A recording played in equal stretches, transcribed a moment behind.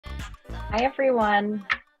Hi, everyone.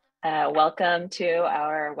 Welcome to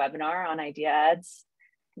our webinar on idea ads.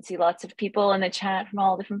 I can see lots of people in the chat from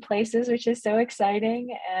all different places, which is so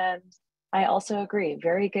exciting. And I also agree,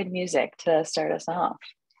 very good music to start us off.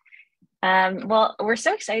 Well, we're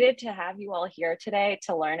so excited to have you all here today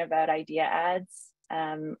to learn about idea ads.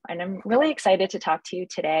 And I'm really excited to talk to you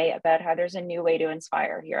today about how there's a new way to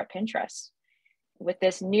inspire here at Pinterest. With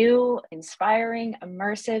this new, inspiring,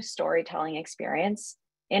 immersive storytelling experience,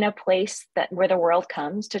 in a place where the world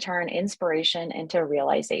comes to turn inspiration into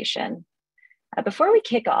realization. Before we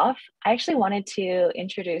kick off, I actually wanted to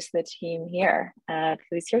introduce the team here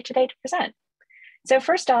who's here today to present. So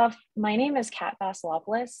first off, my name is Kat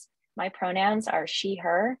Vasilopoulos. My pronouns are she,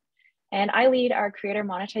 her, and I lead our creator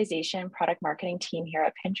monetization product marketing team here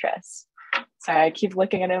at Pinterest. Sorry, I keep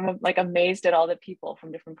looking at him, I'm like amazed at all the people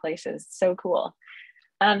from different places. So cool.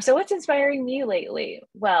 So what's inspiring me lately?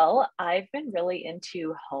 Well, I've been really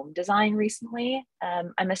into home design recently.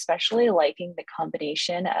 I'm especially liking the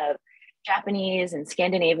combination of Japanese and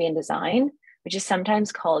Scandinavian design, which is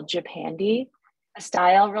sometimes called Japandi. The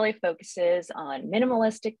style really focuses on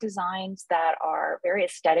minimalistic designs that are very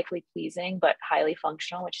aesthetically pleasing, but highly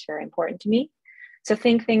functional, which is very important to me. So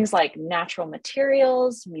think things like natural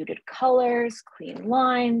materials, muted colors, clean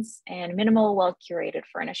lines, and minimal, well-curated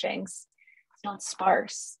furnishings. Not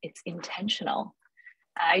sparse, it's intentional.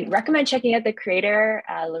 I recommend checking out the creator,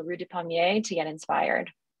 La Rue du Pommier, to get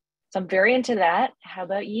inspired. So I'm very into that. How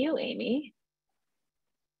about you, Amy?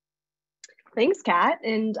 Thanks, Kat.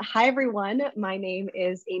 And hi, everyone. My name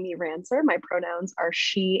is Amy Rancer. My pronouns are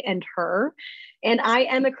she and her. And I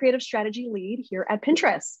am a creative strategy lead here at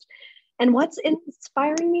Pinterest. And what's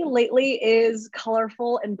inspiring me lately is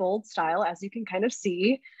colorful and bold style, as you can kind of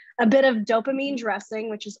see. A bit of dopamine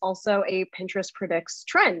dressing, which is also a Pinterest predicts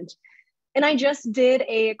trend. And I just did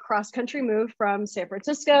a cross-country move from San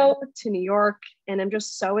Francisco to New York, and I'm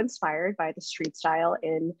just so inspired by the street style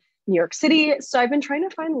in New York City. So I've been trying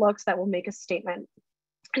to find looks that will make a statement.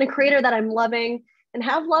 And a creator that I'm loving and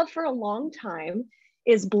have loved for a long time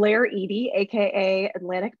is Blair Edie, aka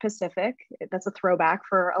Atlantic Pacific. That's a throwback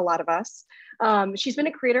for a lot of us. She's been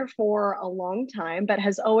a creator for a long time, but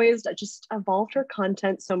has always just evolved her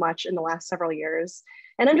content so much in the last several years.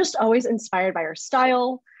 And I'm just always inspired by her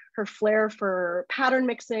style, her flair for pattern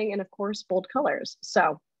mixing, and of course, bold colors.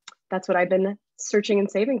 So that's what I've been searching and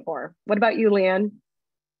saving for. What about you, Leanne?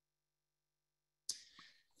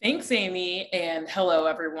 Thanks, Amy, and hello,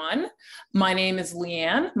 everyone. My name is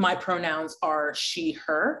Leanne. My pronouns are she,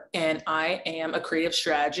 her, and I am a creative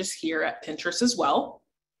strategist here at Pinterest as well.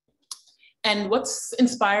 And what's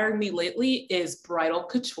inspiring me lately is bridal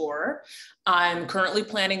couture. I'm currently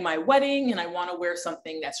planning my wedding, and I want to wear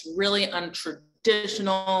something that's really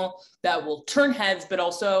untraditional, that will turn heads, but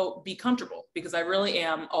also be comfortable, because I really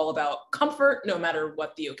am all about comfort, no matter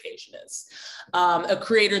what the occasion is. A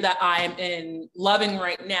creator that I'm loving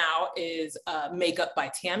right now is Makeup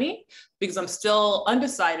by Tammy, because I'm still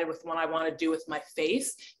undecided with what I want to do with my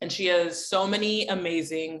face. And she has so many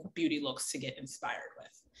amazing beauty looks to get inspired with.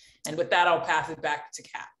 And with that, I'll pass it back to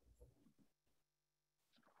Kat.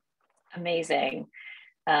 Amazing.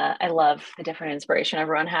 I love the different inspiration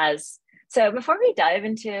everyone has. So before we dive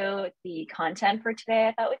into the content for today,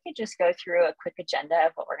 I thought we could just go through a quick agenda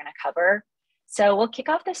of what we're going to cover. So we'll kick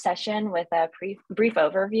off the session with a brief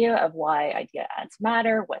overview of why idea ads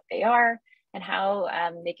matter, what they are, and how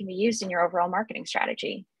they can be used in your overall marketing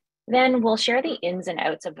strategy. Then we'll share the ins and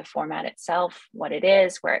outs of the format itself, what it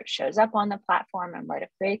is, where it shows up on the platform, and where to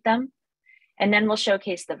create them. And then we'll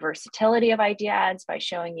showcase the versatility of idea ads by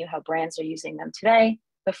showing you how brands are using them today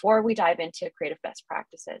before we dive into creative best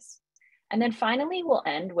practices. And then finally, we'll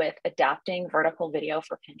end with adapting vertical video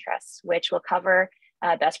for Pinterest, which will cover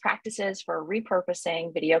best practices for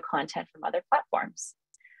repurposing video content from other platforms.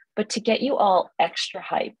 But to get you all extra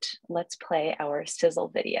hyped, let's play our sizzle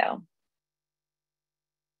video.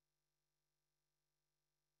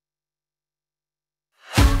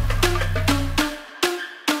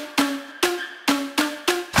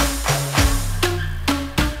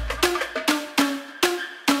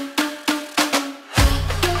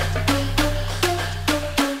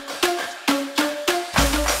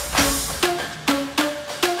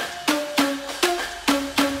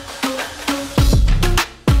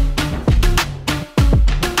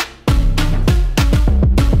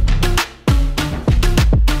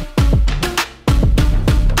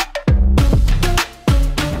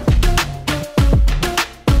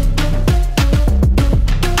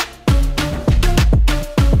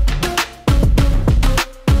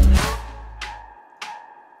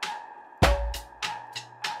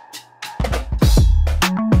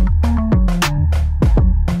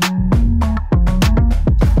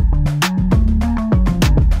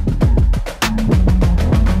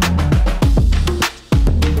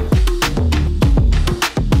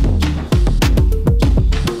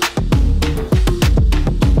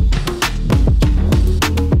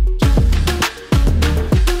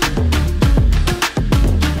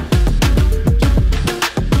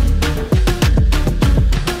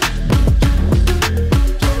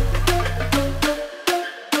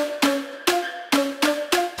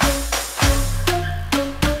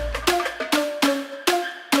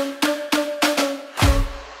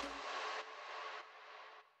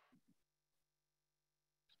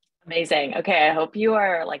 Amazing. Okay, I hope you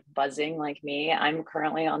are like buzzing like me. I'm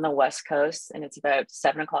currently on the West Coast and it's about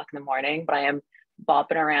 7 o'clock in the morning, but I am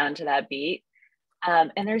bopping around to that beat.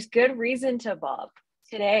 And there's good reason to bop.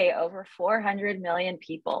 Today, over 400 million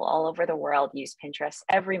people all over the world use Pinterest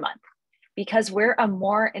every month because we're a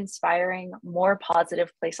more inspiring, more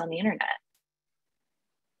positive place on the internet.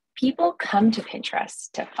 People come to Pinterest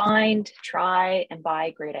to find, try, and buy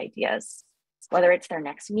great ideas, whether it's their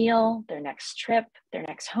next meal, their next trip, their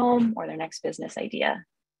next home, or their next business idea.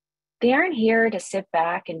 They aren't here to sit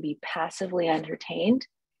back and be passively entertained.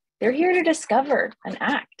 They're here to discover and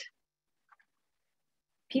act.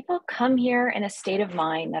 People come here in a state of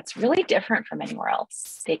mind that's really different from anywhere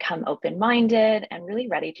else. They come open-minded and really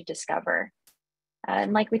ready to discover.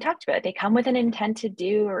 And like we talked about, they come with an intent to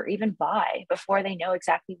do or even buy before they know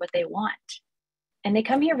exactly what they want. And they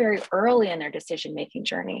come here very early in their decision-making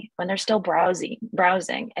journey when they're still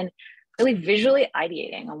browsing and really visually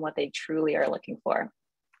ideating on what they truly are looking for.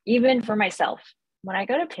 Even for myself, when I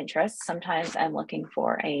go to Pinterest, sometimes I'm looking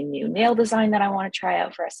for a new nail design that I want to try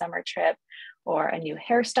out for a summer trip, or a new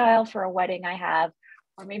hairstyle for a wedding I have,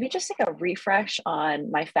 or maybe just like a refresh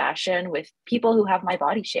on my fashion with people who have my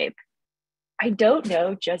body shape. I don't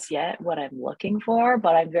know just yet what I'm looking for,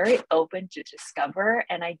 but I'm very open to discover.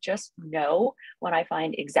 And I just know when I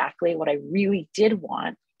find exactly what I really did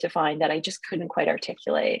want to find that I just couldn't quite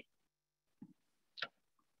articulate.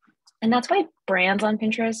 And that's why brands on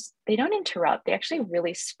Pinterest, they don't interrupt, they actually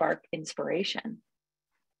really spark inspiration.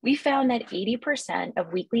 We found that 80%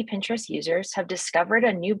 of weekly Pinterest users have discovered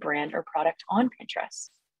a new brand or product on Pinterest.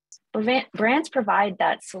 Brands provide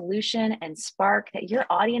that solution and spark that your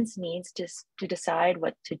audience needs to decide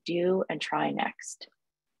what to do and try next.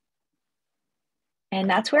 And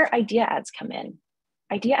that's where idea ads come in.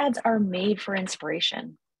 Idea ads are made for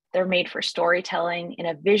inspiration. They're made for storytelling in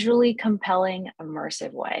a visually compelling,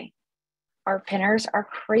 immersive way. Our pinners are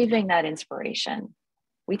craving that inspiration.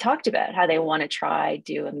 We talked about how they want to try,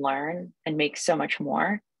 do, and learn and make so much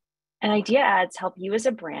more. And idea ads help you as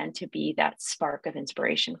a brand to be that spark of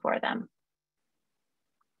inspiration for them.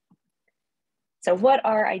 So what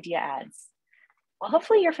are idea ads? Well,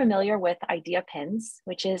 hopefully you're familiar with idea pins,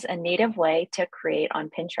 which is a native way to create on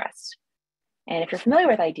Pinterest. And if you're familiar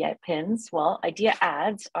with idea pins, well, idea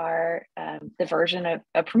ads are the version of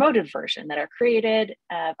a promoted version that are created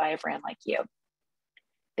by a brand like you.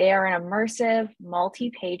 They are an immersive,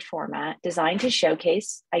 multi-page format designed to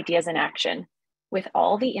showcase ideas in action with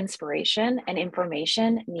all the inspiration and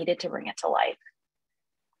information needed to bring it to life.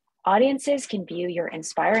 Audiences can view your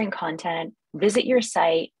inspiring content, visit your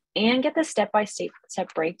site, and get the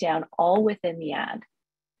step-by-step breakdown all within the ad.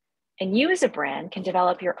 And you as a brand can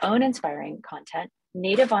develop your own inspiring content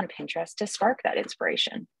native on Pinterest to spark that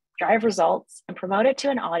inspiration, drive results, and promote it to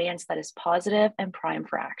an audience that is positive and primed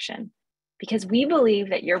for action. Because we believe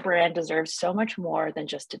that your brand deserves so much more than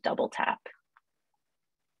just a double tap.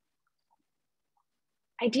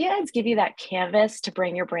 Idea ads give you that canvas to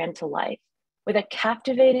bring your brand to life with a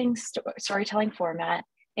captivating storytelling format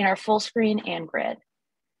in our full screen and grid.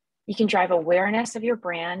 You can drive awareness of your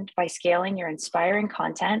brand by scaling your inspiring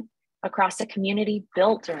content across a community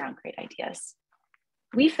built around great ideas.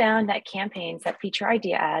 We found that campaigns that feature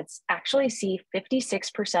idea ads actually see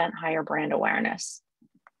 56% higher brand awareness.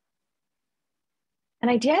 And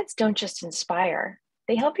idea ads don't just inspire,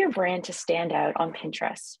 they help your brand to stand out on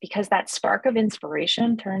Pinterest because that spark of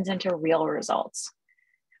inspiration turns into real results.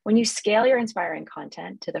 When you scale your inspiring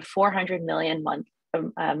content to the 400 million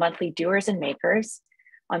monthly doers and makers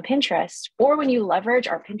on Pinterest, or when you leverage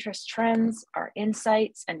our Pinterest trends, our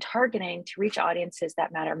insights, and targeting to reach audiences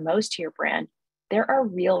that matter most to your brand, there are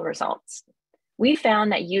real results. We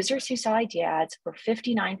found that users who saw idea ads were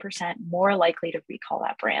 59% more likely to recall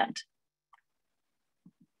that brand.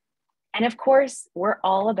 And of course, we're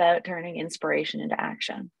all about turning inspiration into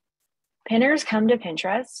action. Pinners come to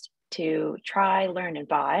Pinterest to try, learn, and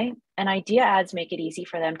buy, and idea ads make it easy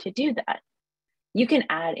for them to do that. You can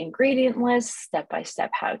add ingredient lists,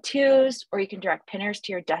 step-by-step how-tos, or you can direct pinners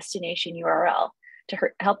to your destination URL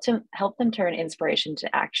to help them turn inspiration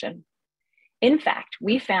to action. In fact,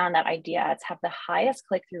 we found that idea ads have the highest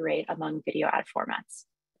click-through rate among video ad formats.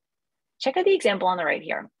 Check out the example on the right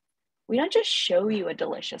here. We don't just show you a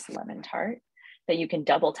delicious lemon tart that you can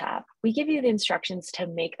double tap. We give you the instructions to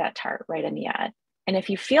make that tart right in the ad. And if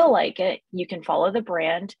you feel like it, you can follow the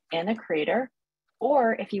brand and the creator,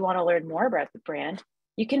 or if you want to learn more about the brand,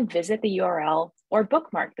 you can visit the URL or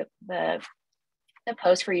bookmark the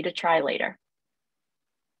post for you to try later.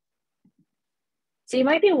 So you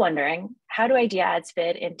might be wondering, how do idea ads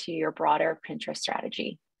fit into your broader Pinterest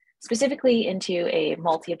strategy, specifically into a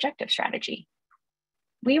multi-objective strategy?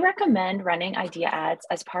 We recommend running idea ads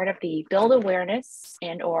as part of the build awareness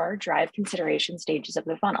and/or drive consideration stages of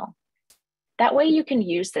the funnel. That way you can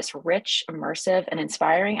use this rich, immersive, and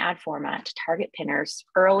inspiring ad format to target pinners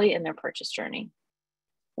early in their purchase journey.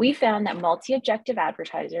 We found that multi-objective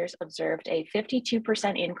advertisers observed a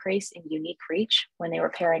 52% increase in unique reach when they were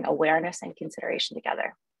pairing awareness and consideration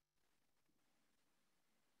together.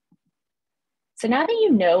 So now that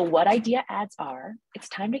you know what idea ads are, it's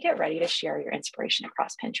time to get ready to share your inspiration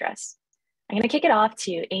across Pinterest. I'm going to kick it off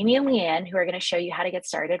to Amy and Leanne, who are going to show you how to get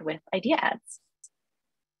started with idea ads.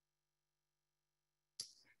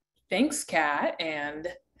 Thanks, Kat, and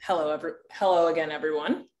hello again,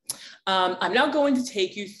 everyone. I'm now going to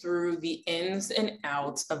take you through the ins and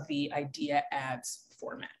outs of the idea ads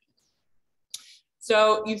format.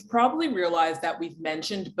 So you've probably realized that we've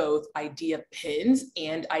mentioned both idea pins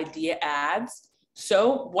and idea ads.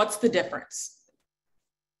 So what's the difference?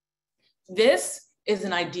 This is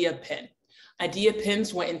an idea pin. Idea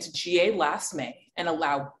pins went into GA last May and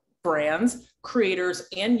allow brands, creators,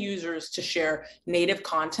 and users to share native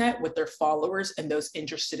content with their followers and those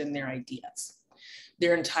interested in their ideas.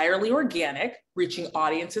 They're entirely organic, reaching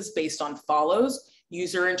audiences based on follows,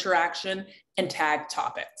 user interaction, and tag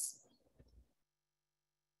topics.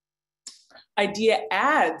 Idea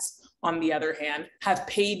ads, on the other hand, have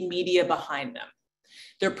paid media behind them.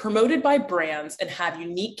 They're promoted by brands and have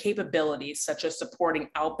unique capabilities such as supporting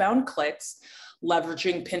outbound clicks,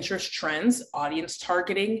 leveraging Pinterest trends, audience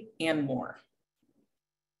targeting, and more.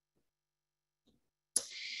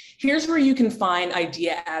 Here's where you can find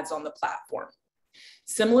idea ads on the platform.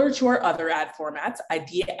 Similar to our other ad formats,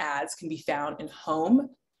 idea ads can be found in home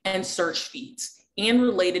and search feeds and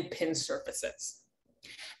related pin surfaces.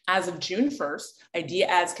 As of June 1st, idea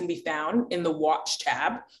ads can be found in the Watch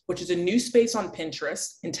tab, which is a new space on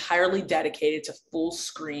Pinterest entirely dedicated to full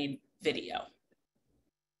screen video.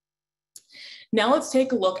 Now let's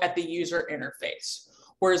take a look at the user interface,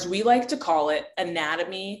 or as we like to call it,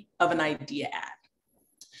 anatomy of an idea ad.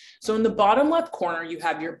 So in the bottom left corner, you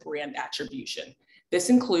have your brand attribution. This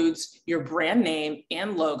includes your brand name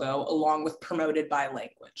and logo along with promoted by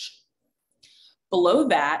language. Below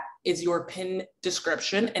that is your pin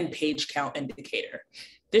description and page count indicator.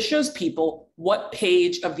 This shows people what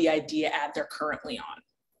page of the idea ad they're currently on.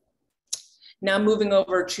 Now moving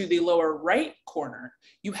over to the lower right corner,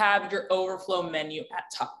 you have your overflow menu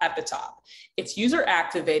at the top. It's user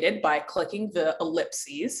activated by clicking the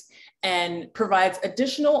ellipses and provides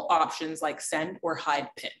additional options like send or hide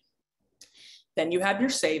pin. Then you have your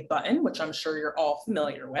save button, which I'm sure you're all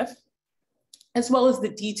familiar with, as well as the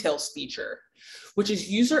details feature, which is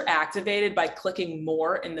user activated by clicking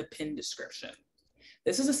more in the pin description.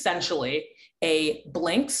 This is essentially a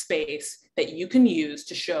blank space that you can use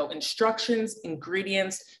to show instructions,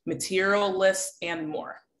 ingredients, material lists, and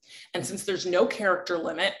more. And since there's no character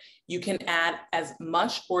limit, you can add as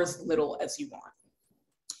much or as little as you want.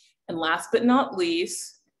 And last but not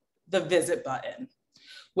least, the visit button,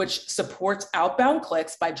 which supports outbound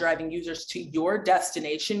clicks by driving users to your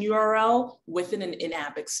destination URL within an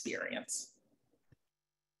in-app experience.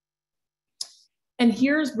 And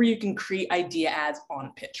here's where you can create idea ads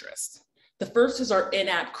on Pinterest. The first is our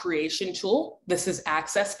in-app creation tool. This is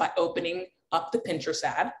accessed by opening up the Pinterest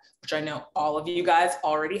ad, which I know all of you guys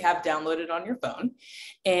already have downloaded on your phone,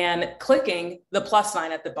 and clicking the plus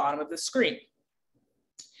sign at the bottom of the screen.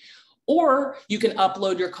 Or you can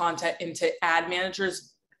upload your content into Ad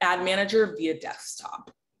Manager via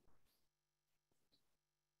desktop.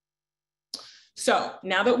 So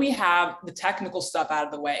now that we have the technical stuff out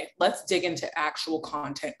of the way, let's dig into actual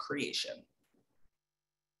content creation.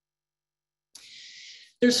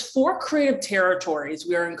 There's 4 creative territories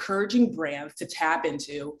we are encouraging brands to tap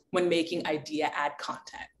into when making idea ad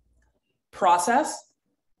content: process,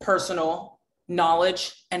 personal,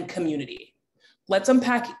 knowledge, and community. Let's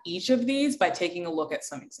unpack each of these by taking a look at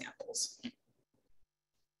some examples.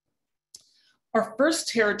 Our first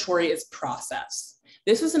territory is process.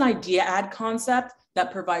 This is an idea ad concept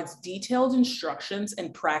that provides detailed instructions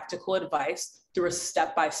and practical advice through a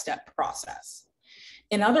step-by-step process.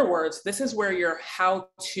 In other words, this is where your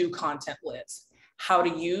how-to content lives: how to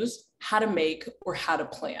use, how to make, or how to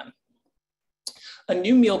plan. A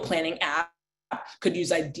new meal planning app could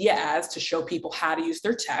use idea ads to show people how to use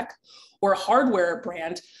their tech, or a hardware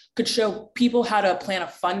brand could show people how to plan a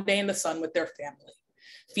fun day in the sun with their family,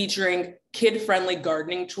 featuring kid-friendly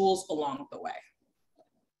gardening tools along the way.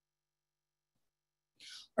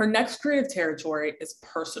 Our next creative territory is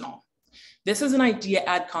personal. This is an idea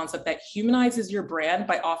ad concept that humanizes your brand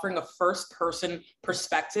by offering a first-person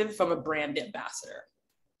perspective from a brand ambassador,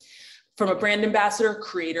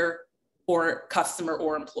 creator, or customer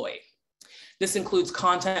or employee. This includes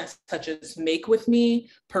content such as make with me,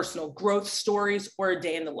 personal growth stories, or a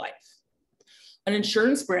day in the life. An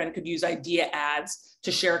insurance brand could use idea ads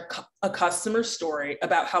to share a customer story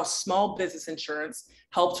about how small business insurance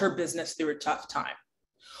helped her business through a tough time.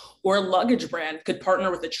 Or a luggage brand could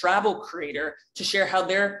partner with a travel creator to share how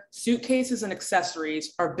their suitcases and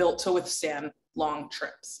accessories are built to withstand long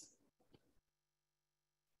trips.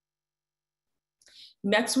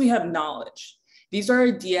 Next, we have knowledge. These are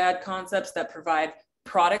idea ad concepts that provide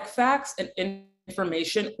product facts and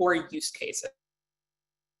information or use cases.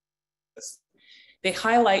 They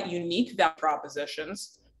highlight unique value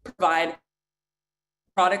propositions, provide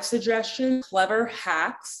product suggestions, clever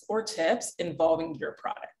hacks or tips involving your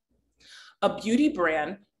product. A beauty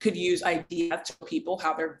brand could use ideas to show people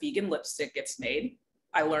how their vegan lipstick gets made.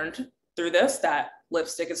 I learned through this that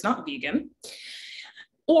lipstick is not vegan.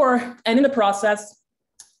 And in the process,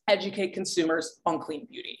 educate consumers on clean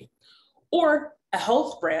beauty. Or a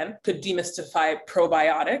health brand could demystify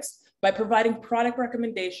probiotics by providing product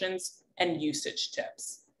recommendations and usage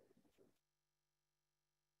tips.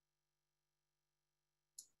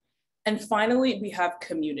 And finally, we have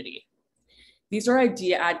community. These are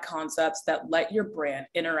idea ad concepts that let your brand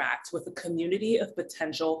interact with a community of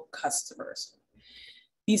potential customers.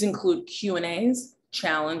 These include Q&As,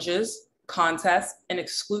 challenges, contests, and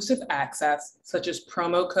exclusive access, such as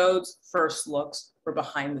promo codes, first looks, or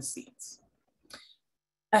behind the scenes.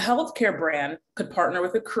 A healthcare brand could partner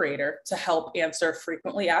with a creator to help answer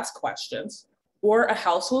frequently asked questions, or a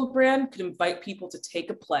household brand could invite people to take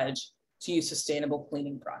a pledge to use sustainable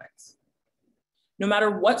cleaning products. No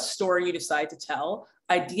matter what story you decide to tell,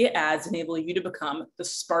 idea ads enable you to become the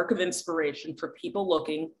spark of inspiration for people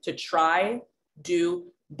looking to try, do,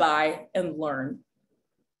 buy, and learn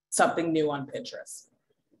something new on Pinterest.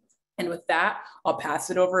 And with that, I'll pass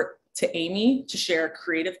it over to Amy to share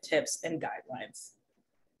creative tips and guidelines.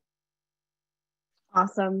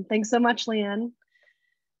 Awesome. Thanks so much, Leanne.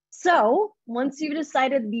 So once you've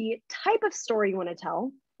decided the type of story you want to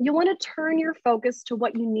tell, you'll want to turn your focus to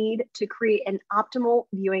what you need to create an optimal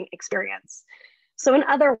viewing experience. So in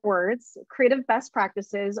other words, creative best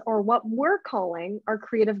practices, or what we're calling our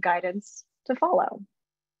creative guidance to follow.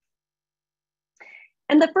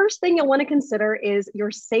 And the first thing you'll want to consider is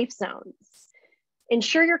your safe zones.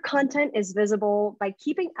 Ensure your content is visible by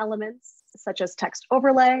keeping elements such as text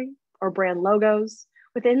overlay or brand logos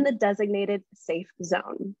within the designated safe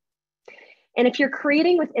zone. And if you're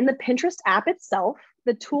creating within the Pinterest app itself,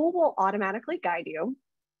 the tool will automatically guide you,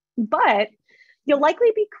 but you'll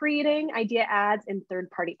likely be creating idea ads in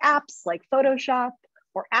third-party apps like Photoshop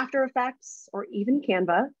or After Effects or even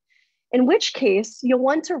Canva, in which case you'll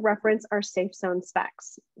want to reference our safe zone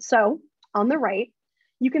specs. So on the right,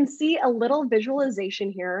 you can see a little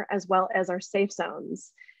visualization here as well as our safe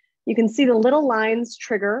zones. You can see the little lines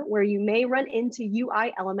trigger where you may run into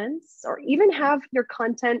UI elements or even have your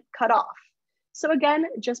content cut off. So again,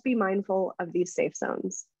 just be mindful of these safe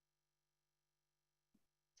zones.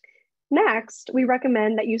 Next, we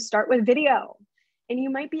recommend that you start with video. And you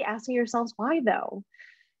might be asking yourselves, why though?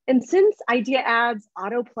 And since idea ads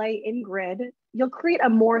autoplay in grid, you'll create a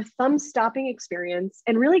more thumb-stopping experience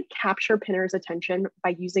and really capture pinners' attention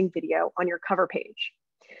by using video on your cover page.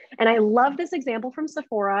 And I love this example from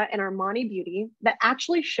Sephora and Armani Beauty that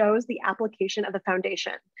actually shows the application of the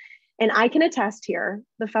foundation. And I can attest here,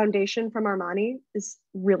 the foundation from Armani is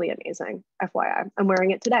really amazing, FYI. I'm wearing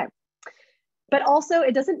it today. But also,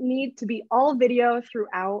 it doesn't need to be all video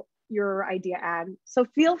throughout your idea ad. So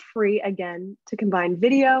feel free, again, to combine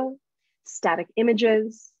video, static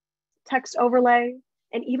images, text overlay,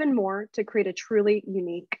 and even more to create a truly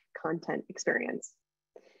unique content experience.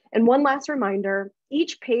 And one last reminder,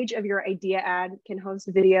 each page of your idea ad can host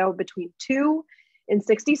video between 2 and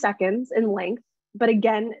 60 seconds in length. But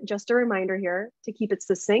again, just a reminder here to keep it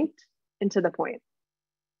succinct and to the point.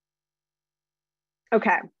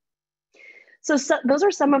 Okay, so those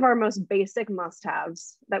are some of our most basic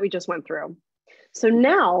must-haves that we just went through. So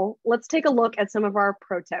now let's take a look at some of our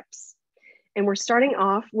pro tips. And we're starting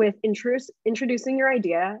off with introducing your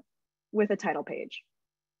idea with a title page.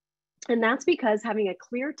 And that's because having a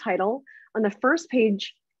clear title on the first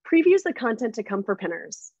page previews the content to come for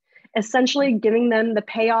pinners, essentially giving them the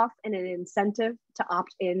payoff and an incentive to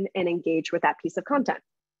opt in and engage with that piece of content.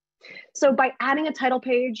 So by adding a title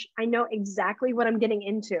page, I know exactly what I'm getting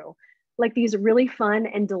into, like these really fun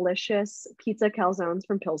and delicious pizza calzones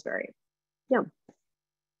from Pillsbury. Yeah.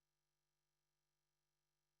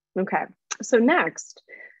 Okay, so next,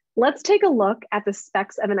 let's take a look at the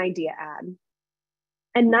specs of an idea ad.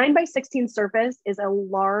 A 9 by 16 surface is a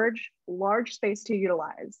large space to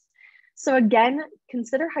utilize. So again,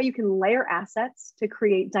 consider how you can layer assets to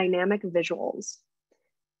create dynamic visuals.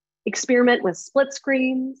 Experiment with split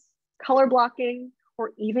screens, color blocking,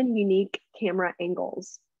 or even unique camera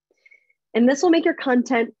angles. And this will make your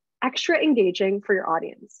content extra engaging for your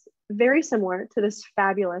audience, very similar to this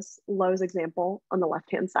fabulous Lowe's example on the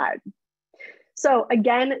left-hand side. So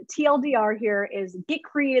again, TLDR here is get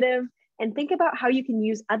creative and think about how you can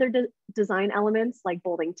use other design elements like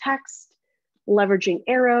bolding text, leveraging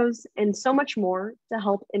arrows, and so much more to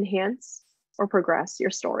help enhance or progress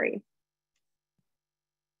your story.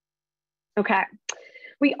 Okay.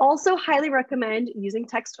 We also highly recommend using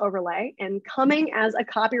text overlay, and coming as a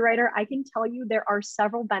copywriter, I can tell you there are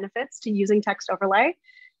several benefits to using text overlay.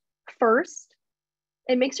 First,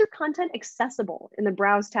 it makes your content accessible in the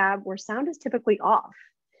Browse tab where sound is typically off,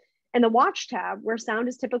 and the Watch tab where sound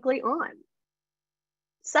is typically on.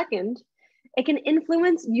 Second, it can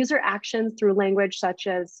influence user actions through language such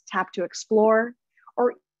as tap to explore,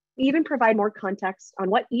 or even provide more context on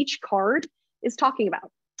what each card is talking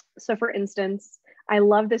about. So for instance, I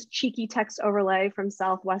love this cheeky text overlay from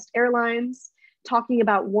Southwest Airlines talking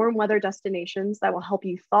about warm weather destinations that will help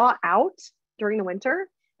you thaw out during the winter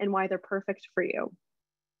and why they're perfect for you.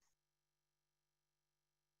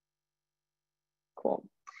 Cool.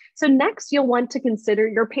 So next, you'll want to consider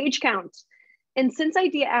your page count. And since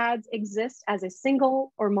idea ads exist as a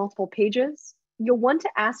single or multiple pages, you'll want to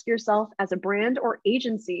ask yourself as a brand or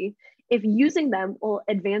agency if using them will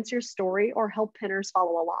advance your story or help pinners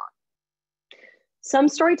follow along. Some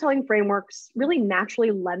storytelling frameworks really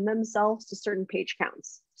naturally lend themselves to certain page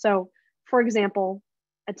counts. So for example,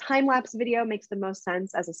 a time-lapse video makes the most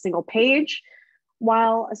sense as a single page,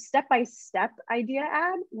 while a step-by-step idea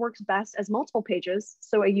ad works best as multiple pages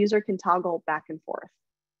so a user can toggle back and forth.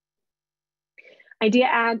 Idea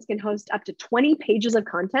ads can host up to 20 pages of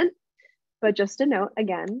content, but just a note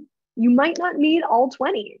again, you might not need all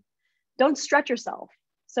 20. Don't stretch yourself.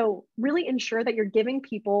 So really ensure that you're giving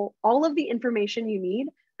people all of the information you need,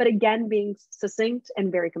 but again, being succinct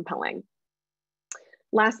and very compelling.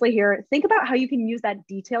 Lastly here, think about how you can use that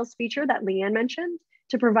details feature that Leanne mentioned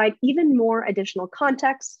to provide even more additional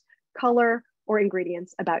context, color, or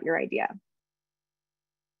ingredients about your idea.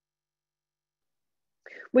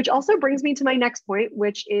 Which also brings me to my next point,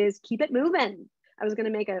 which is keep it moving. I was gonna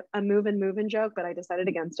make a moving joke, but I decided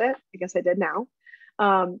against it. I guess I did now.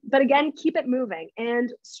 But again, keep it moving,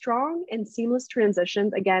 and strong and seamless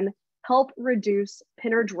transitions, again, help reduce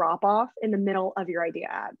pinner drop off in the middle of your idea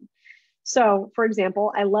ad. So for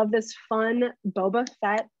example, I love this fun Boba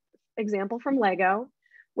Fett example from Lego,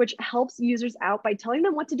 which helps users out by telling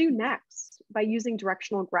them what to do next by using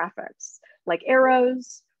directional graphics like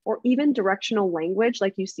arrows, or even directional language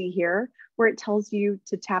like you see here, where it tells you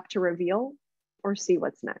to tap to reveal or see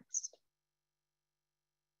what's next.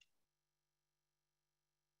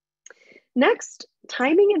 Next,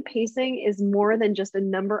 timing and pacing is more than just a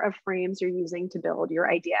number of frames you're using to build your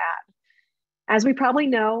idea ad. As we probably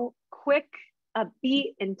know, quick,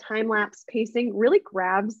 upbeat, and time-lapse pacing really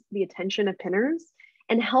grabs the attention of pinners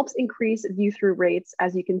and helps increase view-through rates,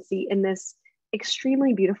 as you can see in this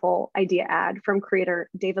extremely beautiful idea ad from creator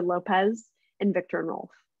David Lopez and Victor Nolf.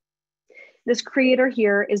 This creator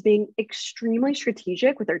here is being extremely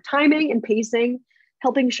strategic with their timing and pacing,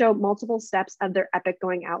 helping show multiple steps of their epic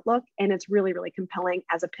going outlook, and it's really, really compelling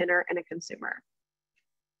as a pinner and a consumer.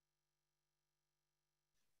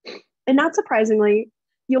 And not surprisingly,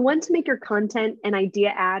 you'll want to make your content and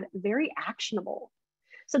idea ad very actionable.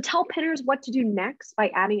 So tell pinners what to do next by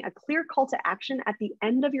adding a clear call to action at the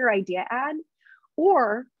end of your idea ad,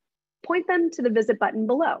 or point them to the visit button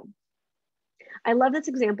below. I love this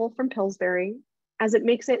example from Pillsbury, as it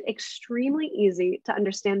makes it extremely easy to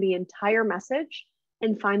understand the entire message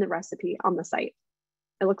and find the recipe on the site.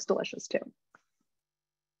 It looks delicious too.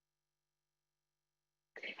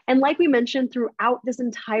 And like we mentioned throughout this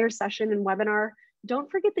entire session and webinar,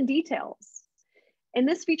 don't forget the details. And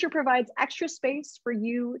this feature provides extra space for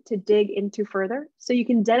you to dig into further, so you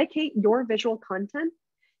can dedicate your visual content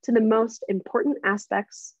to the most important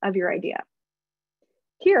aspects of your idea.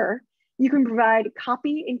 Here, you can provide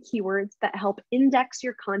copy and keywords that help index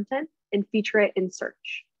your content and feature it in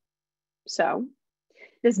search. So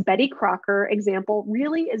this Betty Crocker example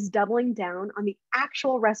really is doubling down on the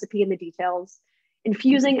actual recipe and the details,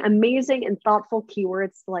 infusing amazing and thoughtful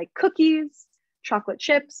keywords like cookies, chocolate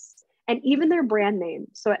chips, and even their brand name,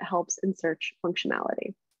 so it helps in search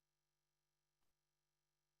functionality.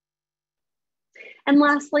 And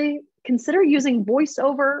lastly, consider using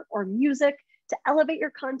voiceover or music to elevate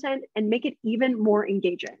your content and make it even more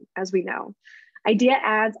engaging. As we know, idea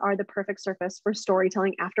ads are the perfect surface for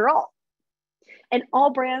storytelling after all. And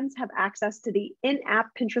all brands have access to the in-app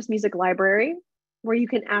Pinterest music library, where you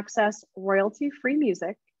can access royalty-free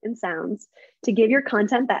music and sounds to give your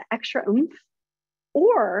content that extra oomph.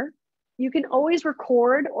 Or you can always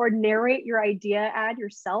record or narrate your idea ad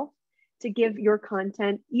yourself to give your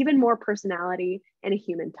content even more personality and a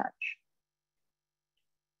human touch.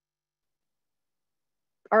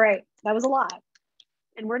 All right, that was a lot,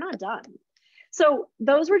 and we're not done. So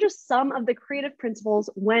those were just some of the creative principles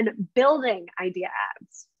when building idea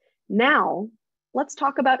ads. Now, let's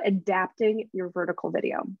talk about adapting your vertical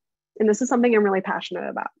video. And this is something I'm really passionate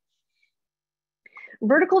about.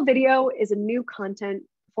 Vertical video is a new content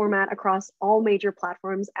format across all major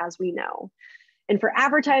platforms, as we know. And for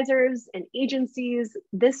advertisers and agencies,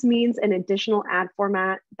 this means an additional ad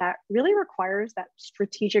format that really requires that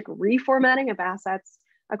strategic reformatting of assets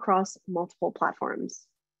across multiple platforms.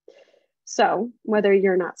 So whether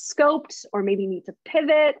you're not scoped or maybe need to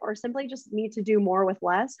pivot or simply just need to do more with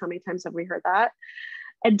less, how many times have we heard that?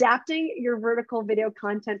 Adapting your vertical video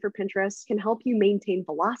content for Pinterest can help you maintain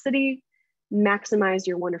velocity, maximize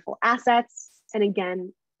your wonderful assets, and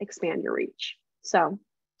again, expand your reach. So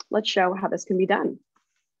let's show how this can be done.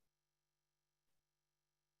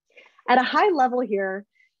 At a high level here,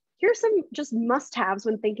 here's some just must-haves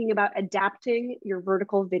when thinking about adapting your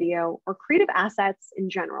vertical video or creative assets in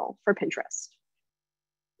general for Pinterest.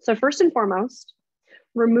 So first and foremost,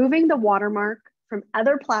 removing the watermark from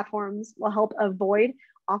other platforms will help avoid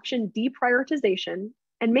auction deprioritization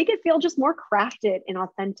and make it feel just more crafted and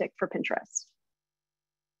authentic for Pinterest.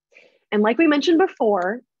 And like we mentioned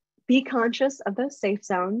before, be conscious of those safe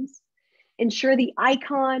zones. Ensure the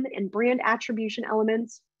icon and brand attribution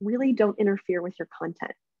elements really don't interfere with your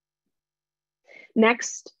content.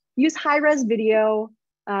 Next, use high-res video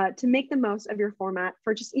to make the most of your format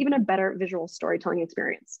for just even a better visual storytelling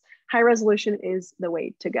experience. High resolution is the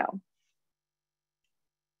way to go.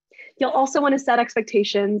 You'll also want to set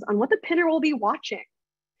expectations on what the pinner will be watching.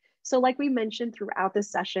 So like we mentioned throughout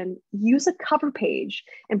this session, use a cover page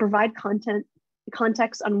and provide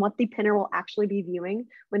context on what the pinner will actually be viewing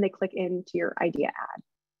when they click into your idea ad.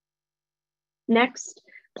 Next,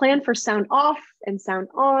 plan for sound off and sound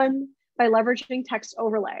on by leveraging text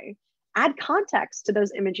overlay. Add context to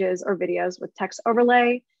those images or videos with text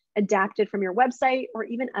overlay, adapted from your website or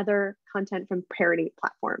even other content from parody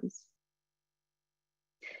platforms.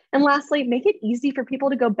 And lastly, make it easy for people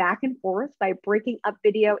to go back and forth by breaking up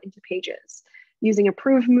video into pages, using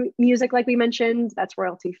approved music like we mentioned, that's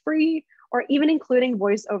royalty free, or even including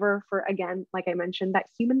voiceover for, again, like I mentioned, that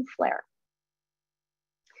human flair.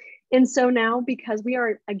 And so now, because we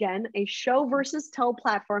are, again, a show versus tell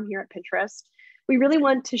platform here at Pinterest, we really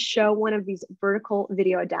want to show one of these vertical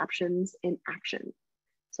video adaptations in action.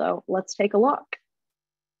 So let's take a look.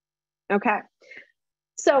 Okay,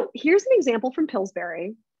 so here's an example from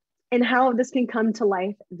Pillsbury and how this can come to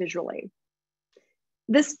life visually.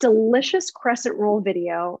 This delicious crescent roll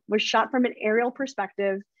video was shot from an aerial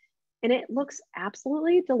perspective, and it looks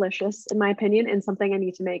absolutely delicious, in my opinion, and something I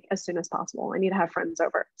need to make as soon as possible. I need to have friends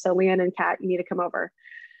over. So Leanne and Kat, you need to come over.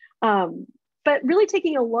 But really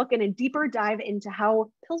taking a look and a deeper dive into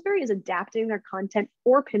how Pillsbury is adapting their content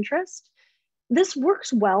for Pinterest. This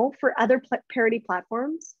works well for other parody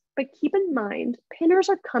platforms, but keep in mind, pinners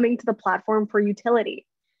are coming to the platform for utility.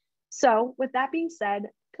 So with that being said,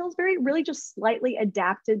 Pillsbury really just slightly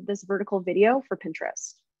adapted this vertical video for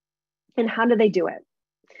Pinterest. And how did they do it?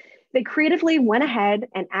 They creatively went ahead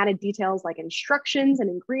and added details like instructions and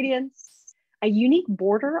ingredients, a unique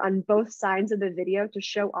border on both sides of the video to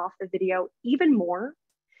show off the video even more,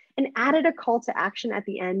 and added a call to action at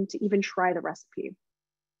the end to even try the recipe.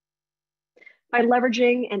 By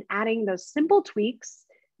leveraging and adding those simple tweaks,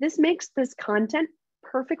 this makes this content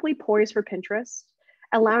perfectly poised for Pinterest,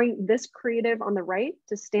 allowing this creative on the right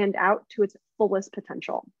to stand out to its fullest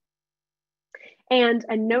potential. And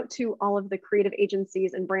a note to all of the creative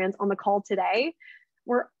agencies and brands on the call today,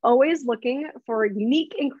 we're always looking for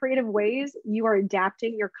unique and creative ways you are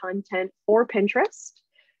adapting your content for Pinterest.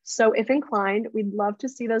 So if inclined, we'd love to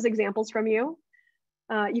see those examples from you.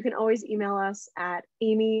 You can always email us at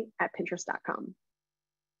amy@pinterest.com.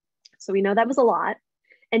 So we know that was a lot.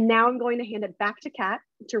 And now I'm going to hand it back to Kat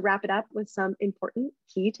to wrap it up with some important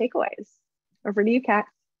key takeaways. Over to you, Kat.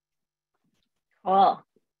 Cool.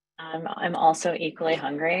 I'm also equally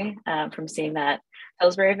hungry from seeing that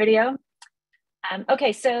Pillsbury video.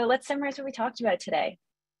 Okay, so let's summarize what we talked about today.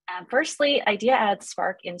 Firstly, idea ads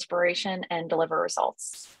spark inspiration and deliver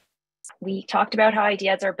results. We talked about how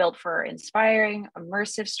idea ads are built for inspiring,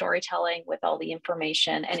 immersive storytelling with all the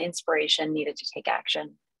information and inspiration needed to take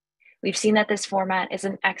action. We've seen that this format is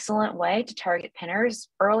an excellent way to target pinners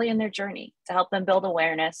early in their journey to help them build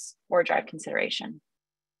awareness or drive consideration.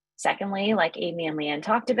 Secondly, like Amy and Leanne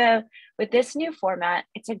talked about, with this new format,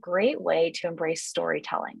 it's a great way to embrace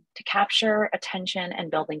storytelling, to capture attention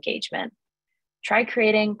and build engagement. Try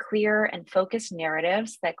creating clear and focused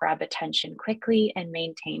narratives that grab attention quickly and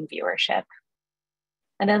maintain viewership.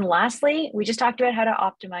 And then lastly, we just talked about how to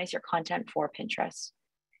optimize your content for Pinterest.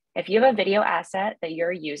 If you have a video asset that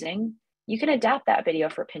you're using, you can adapt that video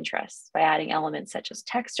for Pinterest by adding elements such as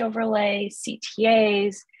text overlay,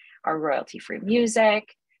 CTAs, or royalty-free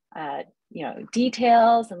music,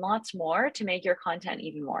 details, and lots more to make your content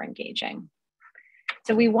even more engaging.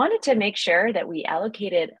 So we wanted to make sure that we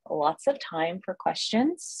allocated lots of time for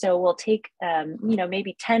questions. So we'll take,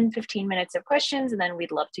 maybe 10, 15 minutes of questions, and then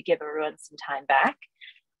we'd love to give everyone some time back.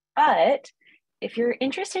 But if you're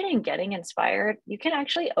interested in getting inspired, you can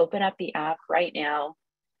actually open up the app right now,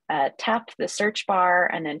 tap the search bar,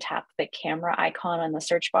 and then tap the camera icon on the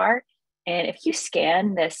search bar. And if you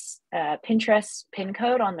scan this Pinterest pin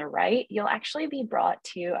code on the right, you'll actually be brought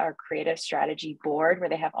to our creative strategy board where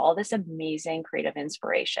they have all this amazing creative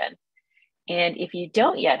inspiration. And if you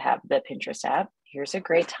don't yet have the Pinterest app, here's a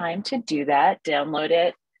great time to do that. Download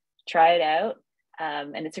it, try it out,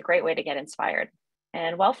 and it's a great way to get inspired.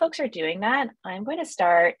 And while folks are doing that, I'm going to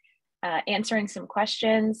start answering some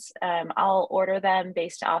questions. I'll order them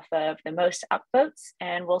based off of the most upvotes,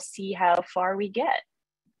 and we'll see how far we get.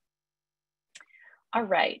 All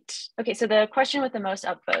right. Okay, so the question with the most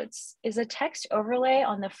upvotes: is a text overlay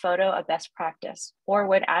on the photo a best practice, or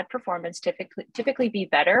would ad performance typically be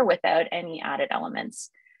better without any added elements?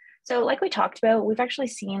 So like we talked about, we've actually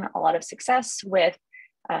seen a lot of success with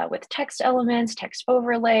text elements, text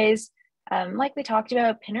overlays. Like we talked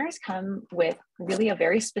about, pinners come with really a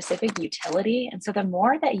very specific utility. And so the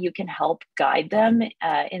more that you can help guide them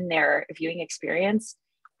in their viewing experience,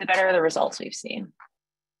 the better the results we've seen.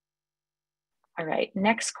 All right,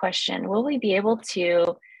 next question. Will we be able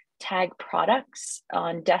to tag products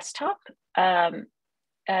on desktop?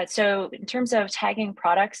 So in terms of tagging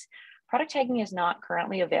products, product tagging is not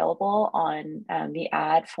currently available on the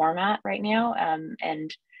ad format right now.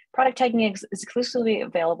 And product tagging is exclusively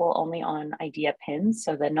available only on idea pins,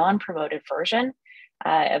 so the non-promoted version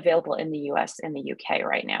available in the US and the UK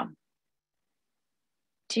right now.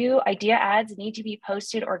 Do idea ads need to be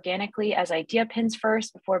posted organically as idea pins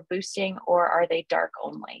first before boosting, or are they dark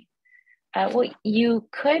only? Well, you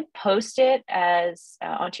could post it as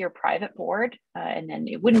onto your private board, and then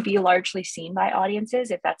it wouldn't be largely seen by audiences.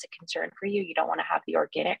 If that's a concern for you, you don't want to have the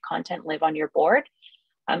organic content live on your board.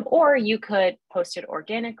 Or you could post it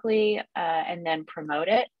organically and then promote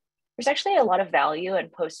it. There's actually a lot of value in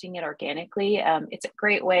posting it organically. It's a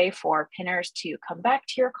great way for pinners to come back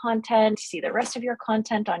to your content, see the rest of your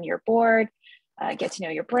content on your board, get to know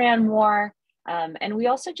your brand more. And we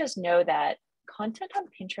also just know that content on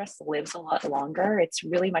Pinterest lives a lot longer. It's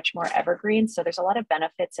really much more evergreen. So there's a lot of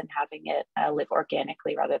benefits in having it live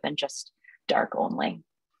organically rather than just dark only.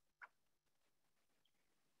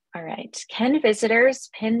 All right, can visitors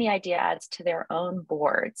pin the idea ads to their own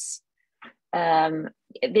boards?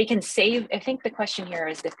 They can save, I think the question here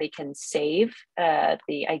is if they can save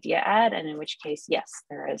the idea ad, and in which case, yes,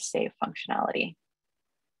 there is save functionality.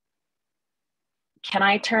 Can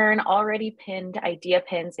I turn already pinned idea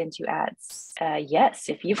pins into ads? Yes,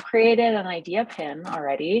 if you've created an idea pin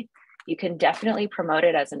already, you can definitely promote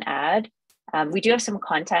it as an ad. We do have some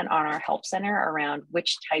content on our help center around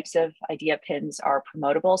which types of idea pins are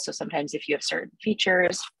promotable. So sometimes if you have certain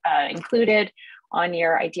features included on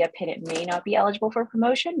your idea pin, it may not be eligible for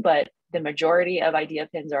promotion, but the majority of idea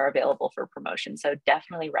pins are available for promotion. So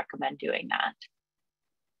definitely recommend doing that.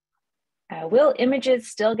 Will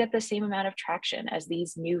images still get the same amount of traction as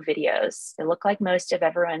these new videos? It looked like most of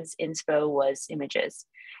everyone's inspo was images.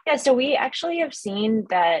 Yeah, so we actually have seen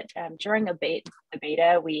that during the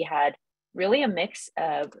beta, we had really a mix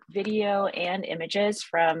of video and images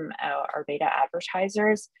from our beta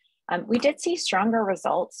advertisers. We did see stronger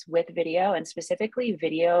results with video, and specifically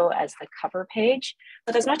video as the cover page,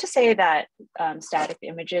 but that's not to say that static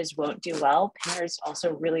images won't do well. Pinners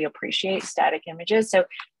also really appreciate static images. So,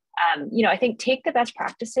 I think take the best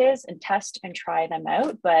practices and test and try them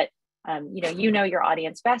out, but you know your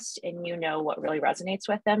audience best and you know what really resonates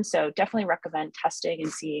with them. So definitely recommend testing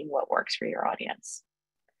and seeing what works for your audience.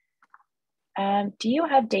 Do you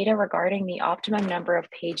have data regarding the optimum number of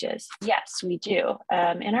pages? Yes, we do.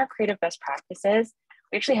 In our creative best practices,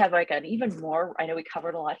 we actually have like an even more, I know we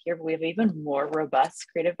covered a lot here, but we have even more robust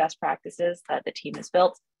creative best practices that the team has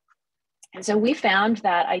built. And so we found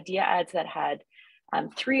that idea ads that had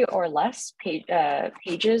 3 or less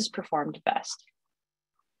pages performed best.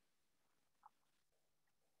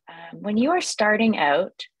 When you are starting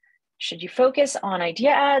out, should you focus on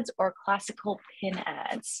idea ads or classical pin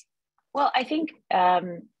ads? Well, I think,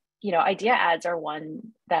 idea ads are one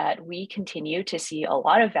that we continue to see a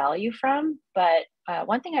lot of value from, but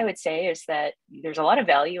one thing I would say is that there's a lot of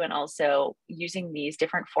value in also using these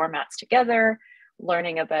different formats together,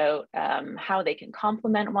 learning about how they can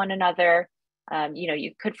complement one another.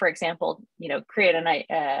 You could, for example, create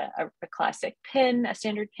a classic pin, a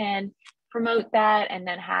standard pin, promote that, and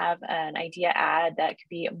then have an idea ad that could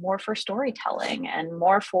be more for storytelling and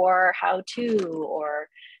more for how to or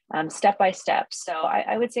step by step. So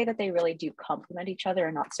I would say that they really do complement each other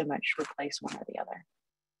and not so much replace one or the other.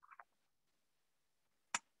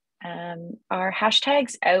 Are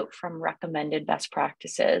hashtags out from recommended best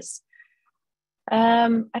practices? I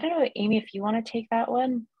don't know, Amy, if you want to take that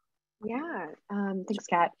one. Yeah, thanks,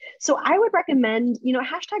 Kat. So I would recommend,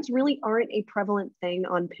 hashtags really aren't a prevalent thing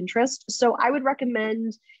on Pinterest. So I would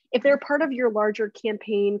recommend if they're part of your larger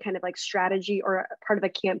campaign kind of like strategy or part of a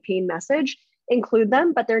campaign message, include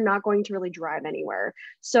them, but they're not going to really drive anywhere.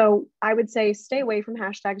 So I would say stay away from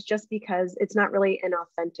hashtags just because it's not really an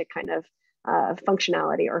authentic kind of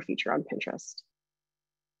functionality or feature on Pinterest.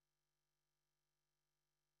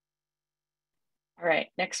 All right,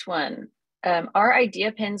 next one. Are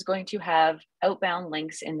idea pins going to have outbound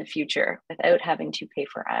links in the future without having to pay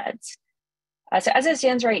for ads? So as it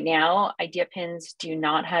stands right now, idea pins do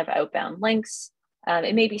not have outbound links.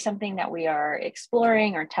 It may be something that we are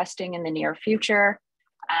exploring or testing in the near future,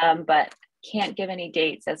 but can't give any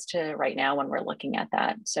dates as to right now when we're looking at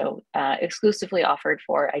that. So exclusively offered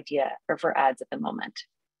for idea or for ads at the moment.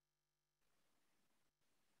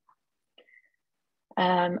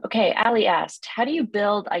 Okay, Ali asked, how do you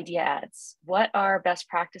build idea ads? What are best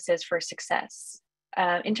practices for success?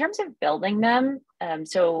 In terms of building them,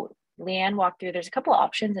 so Leanne walked through, there's a couple of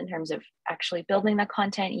options in terms of actually building the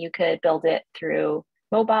content. You could build it through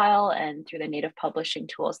mobile and through the native publishing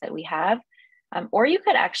tools that we have, or you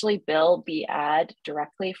could actually build the ad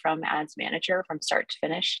directly from Ads Manager from start to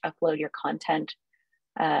finish, upload your content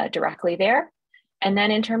directly there. And then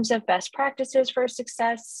in terms of best practices for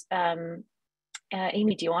success,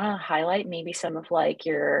 Amy, do you want to highlight maybe some of like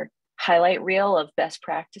your highlight reel of best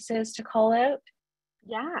practices to call out?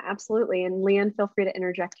 Yeah, absolutely. And Leanne, feel free to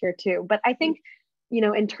interject here too. But I think,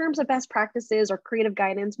 in terms of best practices or creative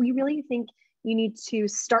guidance, we really think you need to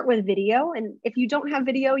start with video. And if you don't have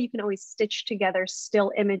video, you can always stitch together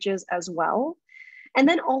still images as well. And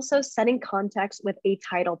then also setting context with a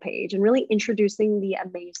title page and really introducing the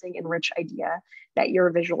amazing and rich idea that you're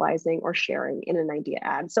visualizing or sharing in an idea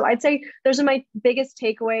ad. So I'd say those are my biggest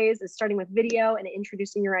takeaways, is starting with video and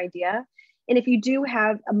introducing your idea. And if you do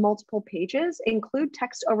have multiple pages, include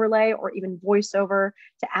text overlay or even voiceover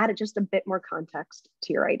to add just a bit more context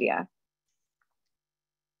to your idea.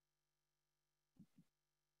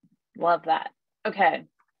 Love that. Okay.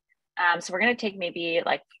 So we're going to take maybe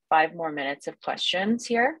like 5 more minutes of questions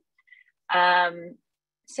here.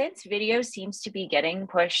 Since video seems to be getting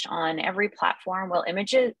pushed on every platform, will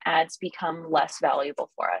image ads become less valuable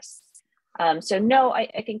for us? So no,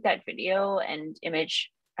 I think that video and image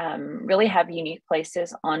really have unique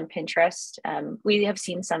places on Pinterest. We have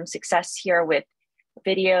seen some success here with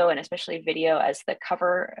video, and especially video as the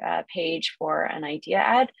cover page for an idea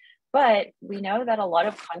ad. But we know that a lot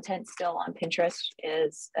of content still on Pinterest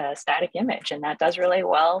is a static image, and that does really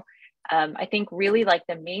well. I think really like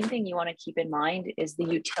the main thing you want to keep in mind is the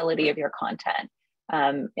utility of your content,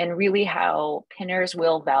 and really how pinners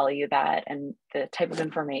will value that and the type of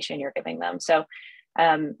information you're giving them. So,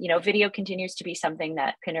 video continues to be something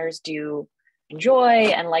that pinners do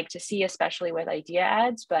enjoy and like to see, especially with idea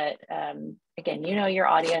ads. But again, your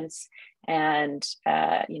audience, and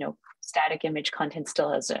static image content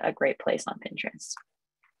still has a great place on Pinterest.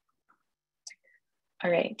 All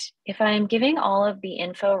right, if I'm giving all of the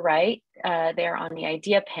info right there on the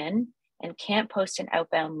idea pin and can't post an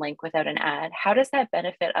outbound link without an ad, how does that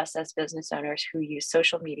benefit us as business owners who use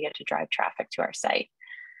social media to drive traffic to our site?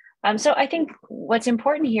 So I think what's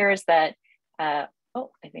important here is that,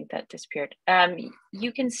 oh, I think that disappeared.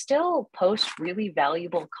 You can still post really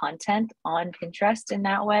valuable content on Pinterest in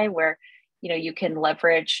that way, where you can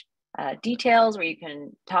leverage details, where you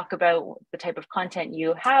can talk about the type of content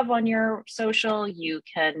you have on your social. You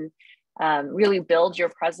can really build your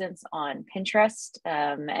presence on Pinterest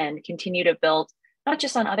and continue to build not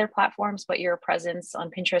just on other platforms, but your presence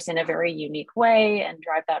on Pinterest in a very unique way and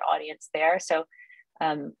drive that audience there. So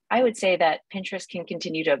I would say that Pinterest can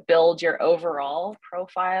continue to build your overall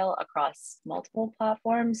profile across multiple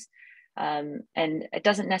platforms. And it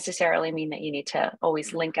doesn't necessarily mean that you need to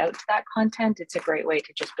always link out to that content. It's a great way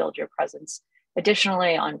to just build your presence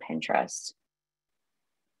additionally on Pinterest.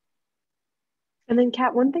 And then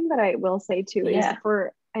Kat, one thing that I will say too is Yeah.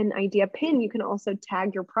 for an idea pin, you can also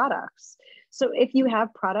tag your products. So if you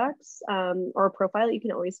have products or a profile, you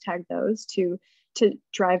can always tag those to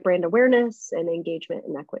drive brand awareness and engagement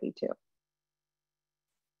and equity too.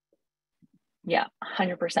 Yeah,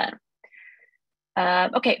 100%.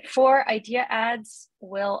 Okay, for idea ads,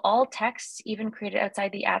 will all text, even created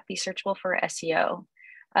outside the app, be searchable for SEO?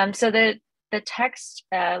 So the text,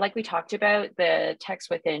 like we talked about, the text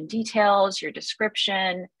within details, your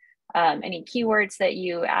description, any keywords that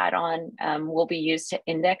you add on will be used to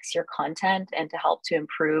index your content and to help to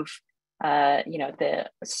improve, the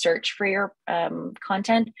search for your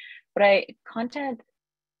content. But content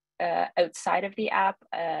outside of the app,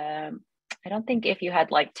 I don't think if you had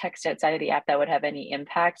like text outside of the app that would have any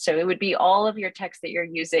impact. So it would be all of your text that you're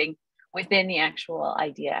using within the actual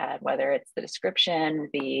idea ad, whether it's the description,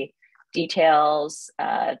 the details,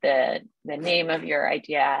 the name of your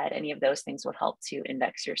idea ad, any of those things would help to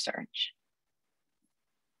index your search.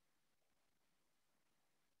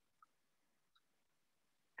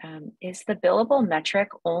 Is the billable metric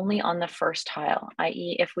only on the first tile?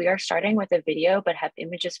 I.e., if we are starting with a video but have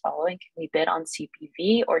images following, can we bid on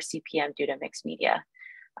CPV or CPM due to mixed media?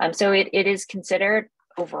 So it is considered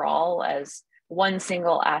overall as one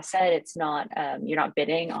single asset. It's not, you're not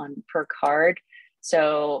bidding on per card.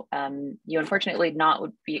 So you unfortunately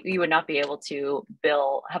you would not be able to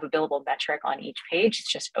have a billable metric on each page.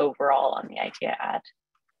 It's just overall on the idea ad.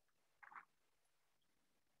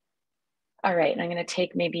 All right, I'm going to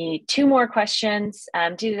take maybe 2 more questions.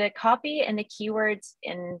 Do the copy and the keywords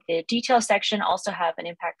in the detail section also have an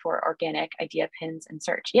impact for organic idea pins and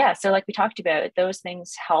search? Yeah, so like we talked about, those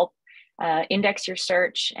things help index your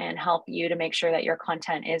search and help you to make sure that your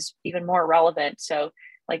content is even more relevant. So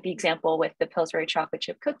like the example with the Pillsbury chocolate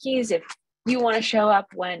chip cookies, if you want to show up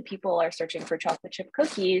when people are searching for chocolate chip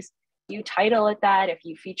cookies, you title it that, if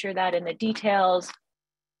you feature that in the details,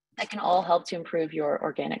 that can all help to improve your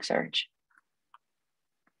organic search.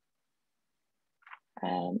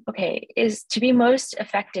 Okay, is to be most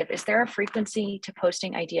effective, is there a frequency to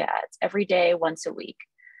posting idea ads? Every day, once a week?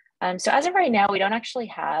 So as of right now, we don't actually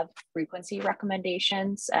have frequency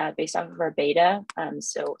recommendations based off of our beta.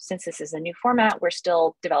 So since this is a new format, we're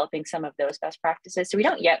still developing some of those best practices. So we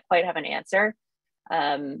don't yet quite have an answer.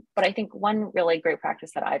 But I think one really great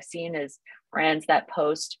practice that I've seen is brands that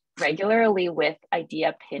post regularly with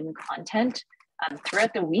idea pin content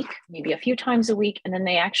throughout the week, maybe a few times a week, and then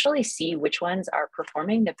they actually see which ones are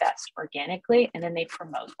performing the best organically, and then they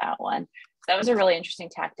promote that one. So that was a really interesting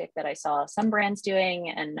tactic that I saw some brands doing,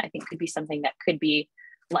 and I think could be something that could be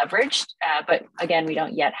leveraged. But again, we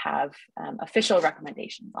don't yet have official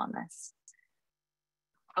recommendations on this.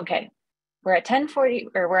 Okay, we're at 10:40,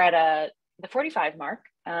 or we're at the 45 mark.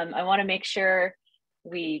 I want to make sure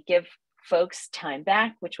we give folks time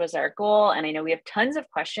back, which was our goal. And I know we have tons of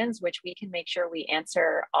questions, which we can make sure we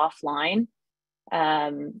answer offline.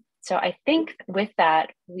 So I think with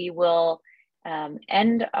that, we will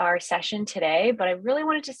end our session today, but I really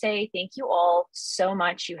wanted to say thank you all so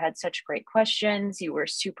much. You had such great questions. You were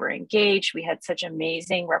super engaged. We had such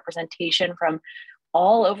amazing representation from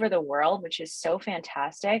all over the world, which is so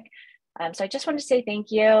fantastic. So I just wanted to say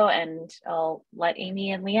thank you, and I'll let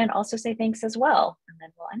Amy and Leanne also say thanks as well, and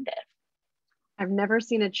then we'll end it. I've never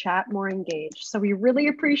seen a chat more engaged, so we really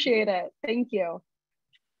appreciate it. Thank you.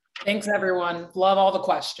 Thanks, everyone. Love all the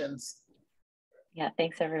questions. Yeah,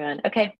 thanks, everyone. Okay.